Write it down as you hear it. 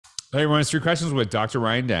Hey, everyone, it's three questions with Dr.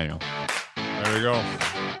 Ryan Daniel. There we go.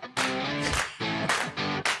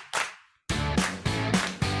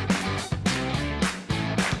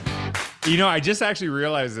 You know, I just actually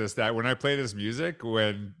realized this, that when I play this music,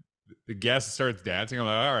 when the guest starts dancing, I'm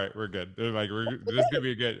like, all right, we're good. They're like, this is gonna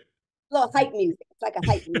be a good. Little hype music. It's like a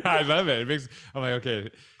hype I music. love it. It makes. I'm like, okay,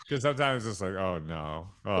 because sometimes it's like, oh no,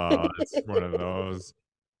 oh, it's one of those.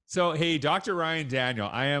 So, hey, Dr. Ryan Daniel,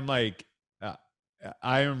 uh,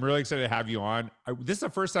 I am really excited to have you on. This is the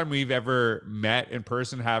first time we've ever met in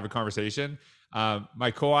person, have a conversation.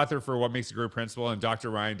 My co-author for What Makes a Great Principal and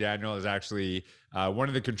Dr. Ryan Daniel is actually one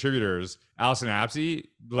of the contributors. Allison Apsey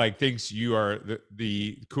thinks you are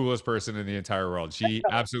the coolest person in the entire world. She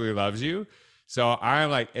absolutely loves you. So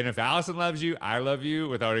I'm like, and if Allison loves you, I love you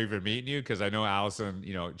without even meeting you, because I know Allison,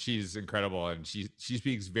 you know, she's incredible and she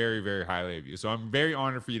speaks very, very highly of you. So I'm very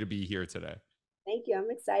honored for you to be here today. Thank you. I'm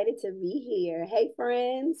excited to be here. Hey,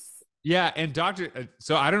 friends. Yeah, and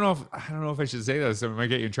so I don't know if I should say this, so I might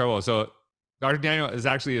get you in trouble. So Dr. Daniel is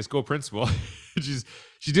actually a school principal. she's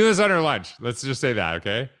she's doing this on her lunch. Let's just say that,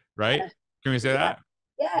 okay? Right? Can we say Yeah. that?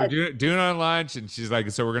 We're Yes. doing it on lunch, and she's like,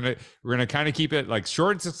 so we're gonna kind of keep it like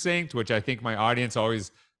short and succinct, which I think my audience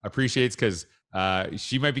always appreciates, because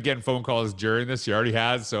she might be getting phone calls during this. She already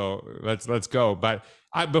has, so let's go. But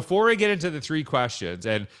before I get into the three questions,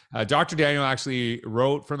 and Dr. Daniel actually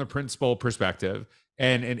wrote from the principal perspective,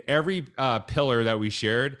 and in every pillar that we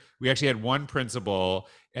shared, we actually had one principal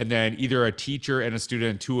and then either a teacher and a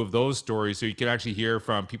student, two of those stories. So you can actually hear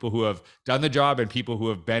from people who have done the job and people who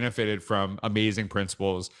have benefited from amazing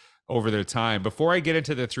principals over their time. Before I get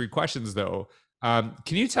into the three questions, though, can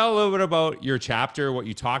you tell a little bit about your chapter, what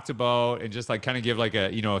you talked about, and just like kind of give like a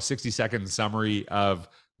 60-second summary of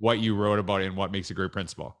what you wrote about and what makes a great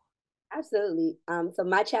principal? Absolutely. So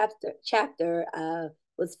my chapter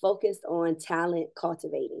was focused on talent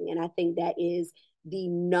cultivating, and I think that is the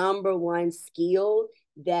number one skill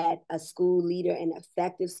that a school leader, an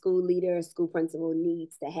effective school leader, a school principal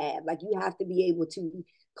needs to have. Like you have to be able to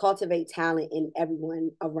cultivate talent in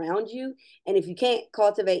everyone around you, and if you can't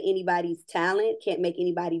cultivate anybody's talent, can't make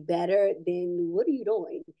anybody better, then what are you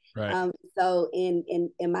doing? Right. So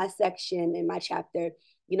in my section, in my chapter,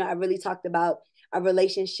 I really talked about a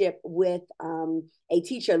relationship with a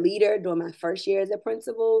teacher leader during my first year as a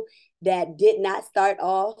principal that did not start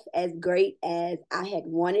off as great as I had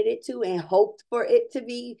wanted it to and hoped for it to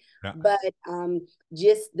be. Yeah. But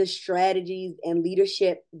just the strategies and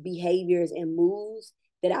leadership behaviors and moves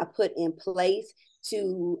that I put in place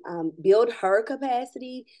to build her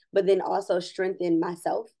capacity, but then also strengthen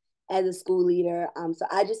myself as a school leader. So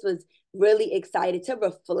I just was really excited to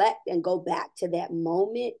reflect and go back to that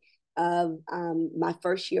moment of my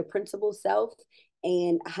first year principal self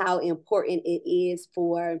and how important it is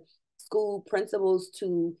for school principals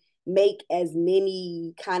to make as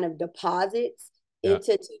many kind of deposits Yeah.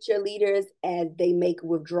 into teacher leaders as they make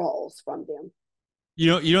withdrawals from them.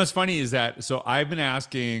 What's funny is that, so I've been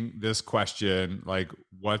asking this question, like,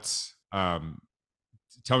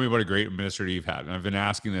 tell me about a great administrator you've had. And I've been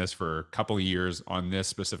asking this for a couple of years on this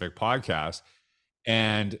specific podcast.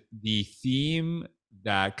 And the theme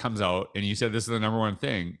that comes out, and you said this is the number one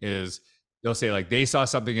thing, is they'll say like they saw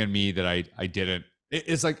something in me that I didn't.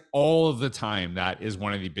 It's like all of the time that is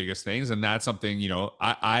one of the biggest things, and that's something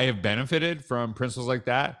I have benefited from principles like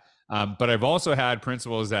that. But I've also had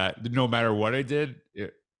principles that no matter what I did,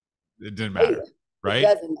 it didn't Oh, yeah. matter, It right?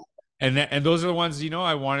 doesn't matter. And those are the ones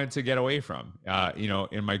I wanted to get away from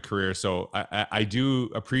in my career. So I do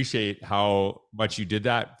appreciate how much you did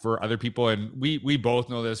that for other people, and we both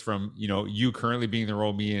know this from you currently being the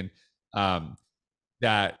role me in,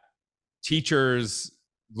 that teachers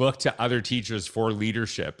look to other teachers for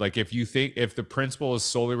leadership. Like if the principal is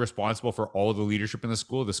solely responsible for all the leadership in the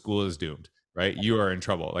school is doomed, right? You are in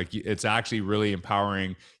trouble. Like it's actually really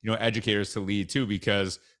empowering, educators to lead too,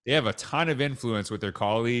 because they have a ton of influence with their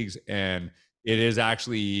colleagues, and it is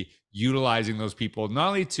actually utilizing those people not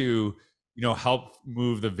only to help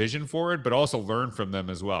move the vision forward, but also learn from them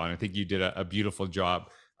as well. And I think you did a beautiful job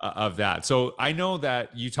of that. So I know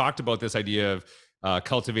that you talked about this idea of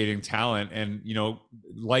cultivating talent, and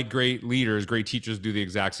like great leaders, great teachers do the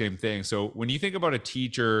exact same thing. So when you think about a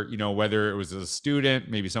teacher, whether it was a student,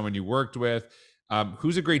 maybe someone you worked with,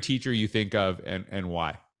 who's a great teacher you think of, and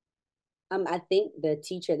why? I think the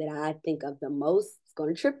teacher that I think of the most is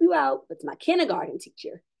going to trip you out, but it's my kindergarten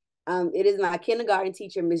teacher. It is my kindergarten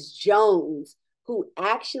teacher, Miss Jones, who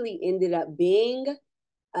actually ended up being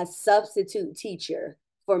a substitute teacher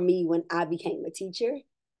for me when I became a teacher.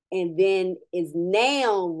 and then is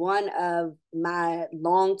now one of my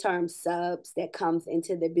long-term subs that comes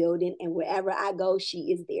into the building. And wherever I go,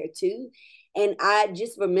 she is there too. And I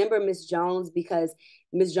just remember Miss Jones because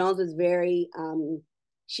Miss Jones was very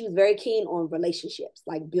she was very keen on relationships,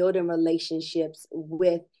 like building relationships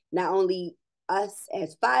with not only us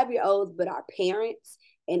as 5 year olds, but our parents,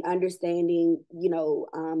 and understanding,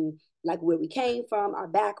 like where we came from, our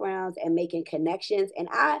backgrounds, and making connections. And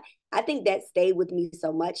I think that stayed with me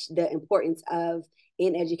so much, the importance of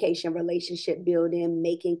in education, relationship building,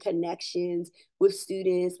 making connections with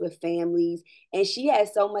students, with families. And she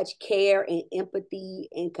has so much care and empathy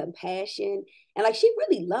and compassion. And like she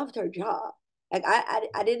really loved her job. Like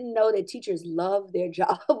I didn't know that teachers love their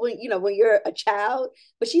job when when you're a child,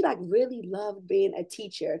 but she like really loved being a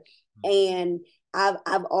teacher. And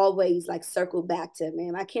I've always like circled back to,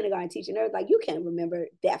 man, my kindergarten teacher, and they was like, you can't remember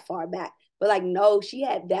that far back. But like, no, she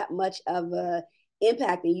had that much of a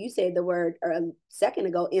impact. And you said the word or a second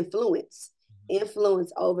ago, influence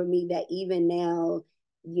over me, that even now,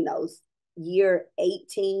 you know, year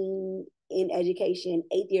 18 in education,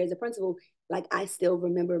 8th year as a principal, like I still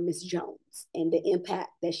remember Miss Jones and the impact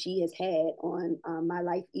that she has had on my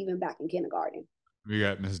life, even back in kindergarten. We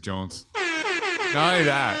got Miss Jones. Not only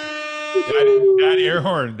that air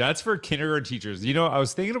horn, that's for kindergarten teachers. I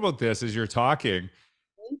was thinking about this as you're talking.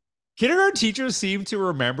 Kindergarten teachers seem to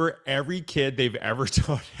remember every kid they've ever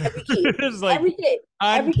taught. Every kid, It's like every kid,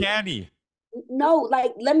 every kid. uncanny. No,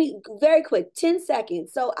 like let me very quick, 10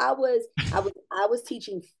 seconds. So I was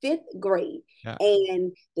teaching 5th grade, Yeah.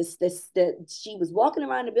 and she was walking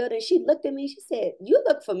around the building. She looked at me, she said, "You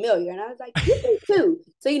look familiar." And I was like, "You do too."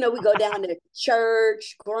 So we go down to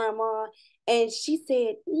church, grandma, and she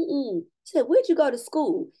said, mm-mm. She said, "Where'd you go to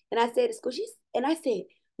school?" And I said, "To school." And I said,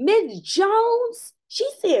 "Miss Jones?" She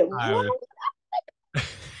said, "What?"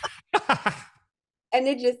 And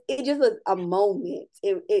it just was a moment.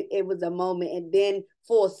 It was a moment. And then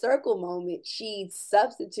full circle moment, she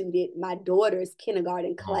substituted my daughter's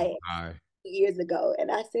kindergarten Oh class my. years ago. And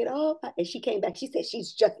I said, "Oh," and she came back. She said,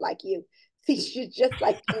 "She's just like you." She's just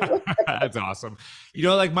like you. That's awesome.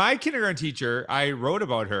 Like my kindergarten teacher, I wrote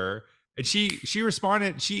about her and she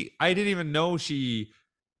responded. I didn't even know she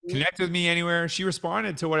connected with me anywhere. She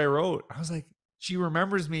responded to what I wrote. I was like, she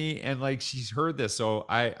remembers me and like she's heard this. So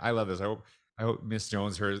I love this. I hope Miss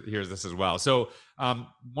Jones hears this as well. So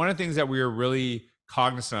one of the things that we are really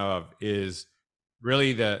cognizant of is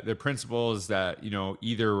really the principles that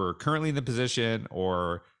either we're currently in the position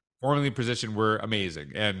or formerly in the position were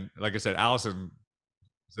amazing. And like I said, Allison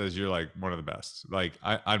says you're like one of the best, like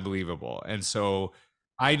unbelievable. And so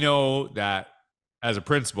I know that as a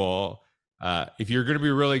principal, if you're going to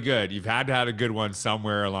be really good, you've had to have a good one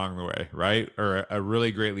somewhere along the way, right? Or a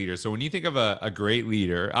really great leader. So when you think of a great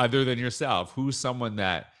leader, other than yourself, who's someone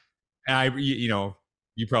that, and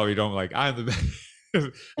you probably don't like, I'm the best.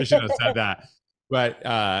 I shouldn't have said that. But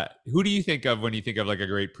who do you think of when you think of like a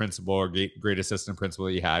great principal or great assistant principal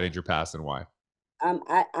that you had in your past, and why?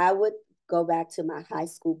 I would go back to my high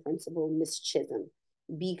school principal, Miss Chisholm,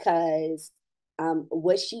 because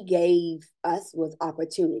what she gave us was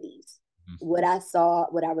opportunities. What I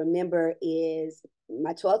remember is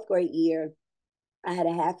my 12th grade year, I had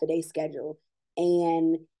a half a day schedule,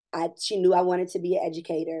 and she knew I wanted to be an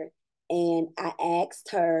educator. And I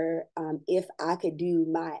asked her if I could do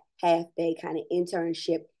my half day kind of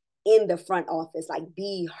internship in the front office, like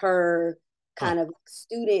be her Huh. kind of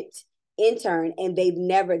student intern. And they've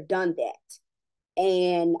never done that.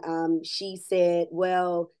 And she said,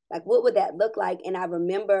 "Well, like, what would that look like?" And I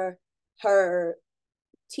remember her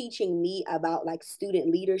teaching me about like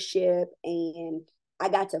student leadership, and I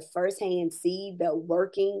got to firsthand see the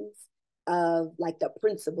workings of like the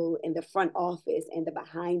principal and the front office and the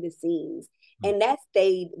behind the scenes. Hmm. And that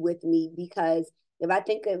stayed with me because if I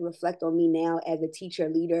think and reflect on me now as a teacher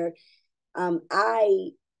leader,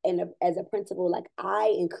 I and as a principal, like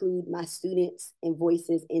I include my students and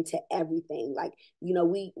voices into everything. Like,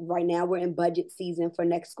 we right now we're in budget season for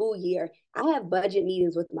next school year. I have budget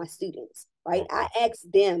meetings with my students, right? I Okay. ask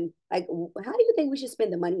them, like, how do you think we should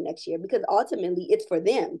spend the money next year? Because ultimately it's for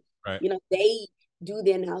them. Right. They do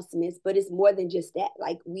the announcements, but it's more than just that.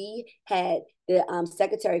 Like we had the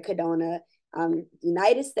Secretary Cadona,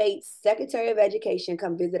 United States Secretary of Education,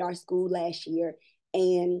 come visit our school last year.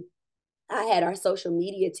 And I had our social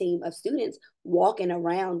media team of students walking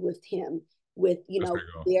around with him with, That's pretty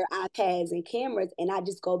cool. their iPads and cameras. And I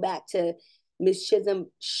just go back to Miss Chisholm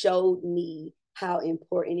showed me how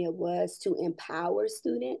important it was to empower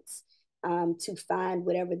students, to find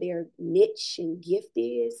whatever their niche and gift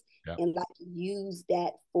is, Yeah. and like use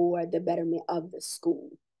that for the betterment of the school.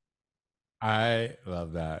 I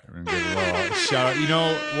love that. I'm gonna give a little shout out. You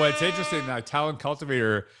know what's interesting? That talent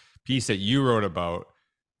cultivator piece that you wrote about,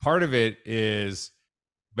 part of it is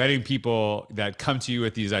letting people that come to you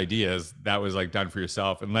with these ideas that was like done for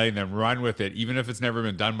yourself and letting them run with it, even if it's never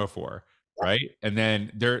been done before. Right. And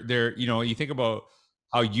then they're, you know, you think about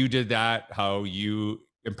how you did that, how you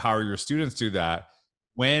empower your students to do that.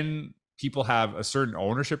 When people have a certain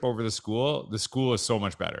ownership over the school is so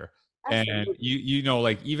much better. And Absolutely. you know,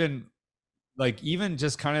 like even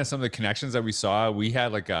just kind of some of the connections that we saw, we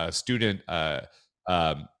had like a student,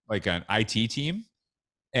 like an IT team,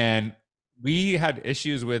 and we had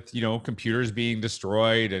issues with, you know, computers being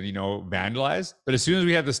destroyed and, you know, vandalized. But as soon as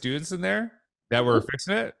we had the students in there that were Mhm.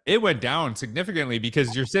 fixing it, it went down significantly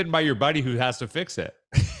because you're sitting by your buddy who has to fix it.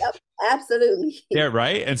 Yep, absolutely. Yeah,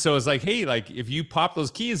 right. And so it's like, hey, like if you pop those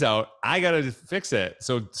keys out, I gotta fix it.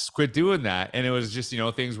 So just quit doing that. And it was just, you know,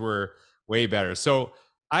 things were way better. So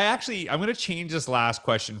I'm gonna change this last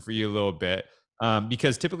question for you a little bit.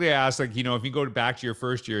 Because typically I ask, like, you know, if you go back to your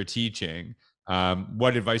first year of teaching,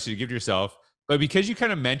 what advice did you give to yourself? But because you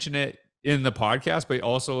kind of mentioned it in the podcast, but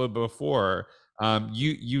also a little before,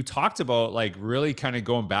 you talked about like really kind of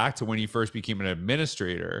going back to when you first became an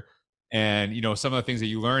administrator, and you know some of the things that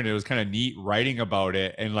you learned. It was kind of neat writing about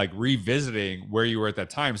it and like revisiting where you were at that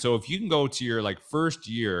time. So if you can go to your like first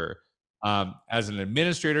year as an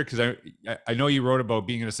administrator, because I know you wrote about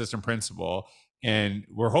being an assistant principal, and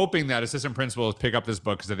we're hoping that assistant principals pick up this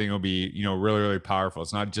book because I think it'll be, you know, really, really powerful.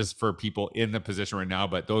 It's not just for people in the position right now,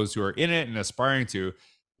 but those who are in it and aspiring to.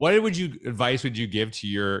 What advice would you give to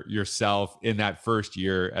yourself in that first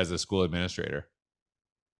year as a school administrator?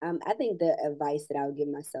 I think the advice that I would give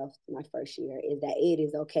myself my first year is that it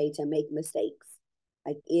is okay to make mistakes.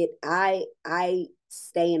 Like I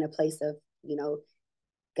stay in a place of, you know,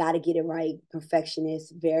 got to get it right,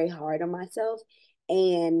 perfectionist, very hard on myself.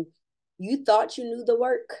 And you thought you knew the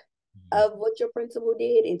work of what your principal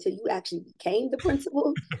did until you actually became the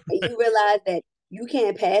principal and you realize that you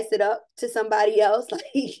can't pass it up to somebody else. Like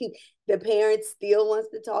the parent still wants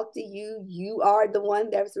to talk to you. You are the one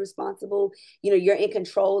that's responsible. You know, you're in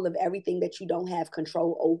control of everything that you don't have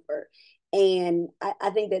control over. And I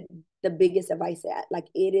think that the biggest advice that like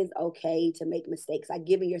it is okay to make mistakes, like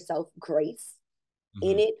giving yourself grace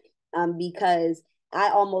in Mhm. it, because I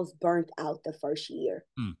almost burnt out the first year.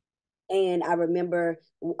 Mm. And I remember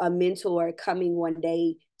a mentor coming one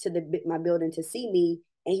day to my building to see me,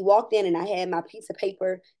 and he walked in, and I had my piece of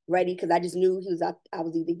paper ready because I just knew I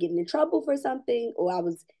was either getting in trouble for something or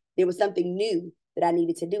there was something new that I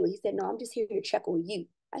needed to do. And he said, "No, I'm just here to check on you."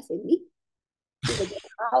 I said, "Me?" He's like,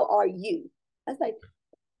 "How are you?" I was like,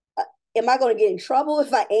 am I going to get in trouble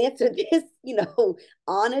if I answer this, you know,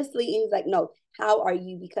 honestly? And he's like, no, how are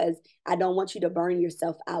you? Because I don't want you to burn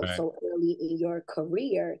yourself out Right. so early in your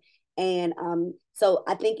career. And so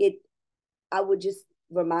I think I would just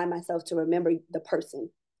remind myself to remember the person,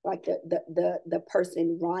 like the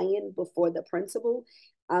person Ryan before the principal,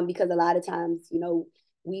 because a lot of times, you know,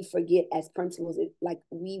 we forget as principals, like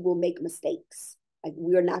we will make mistakes. Like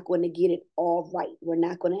we're not going to get it all right. We're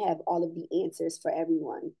not going to have all of the answers for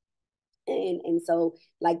everyone, and so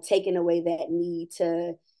like taking away that need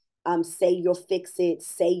to say you'll fix it,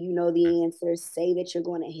 say you know the answers, say that you're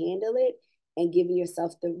going to handle it, and giving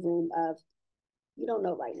yourself the room of you don't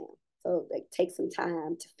know right now, so like take some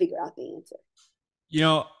time to figure out the answer. You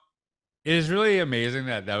know, it is really amazing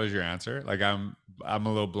that that was your answer. Like I'm a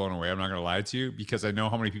little blown away. I'm not gonna lie to you because I know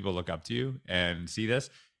how many people look up to you and see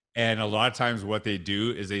this. And a lot of times what they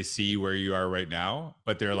do is they see where you are right now,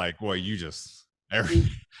 but they're like, well, you just Mhm.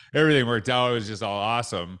 everything worked out. It was just all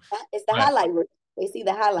awesome. It's the But highlight reel. They see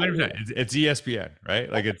the highlight 100%. reel. It's ESPN,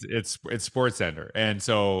 right? Like it's Sports Center. And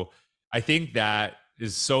so I think that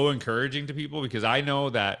is so encouraging to people because I know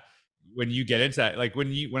that when you get into that, like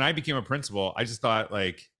when I became a principal, I just thought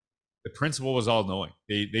like the principal was all knowing.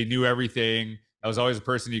 They knew everything. I was always the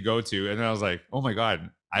person you go to. And then I was like, oh my God,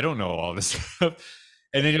 I don't know all this stuff.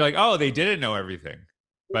 And then you're like, oh, they didn't know everything.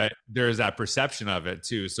 But there's that perception of it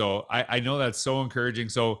too. So I know that's so encouraging.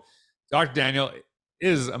 So Dr. Daniel, it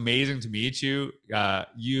is amazing to meet you.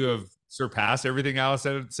 You have surpassed everything Alice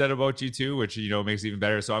said about you too, which you know makes it even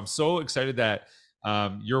better. So I'm so excited that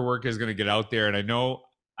your work is going to get out there. And I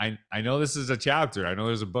know this is a chapter. I know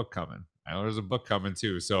there's a book coming. I know there's a book coming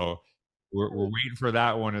too. So we're waiting for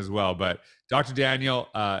that one as well. But Dr. Daniel,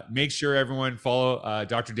 make sure everyone follow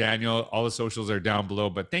Dr. Daniel. All the socials are down below.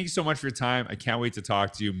 But thank you so much for your time. I can't wait to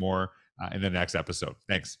talk to you more in the next episode.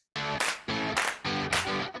 Thanks.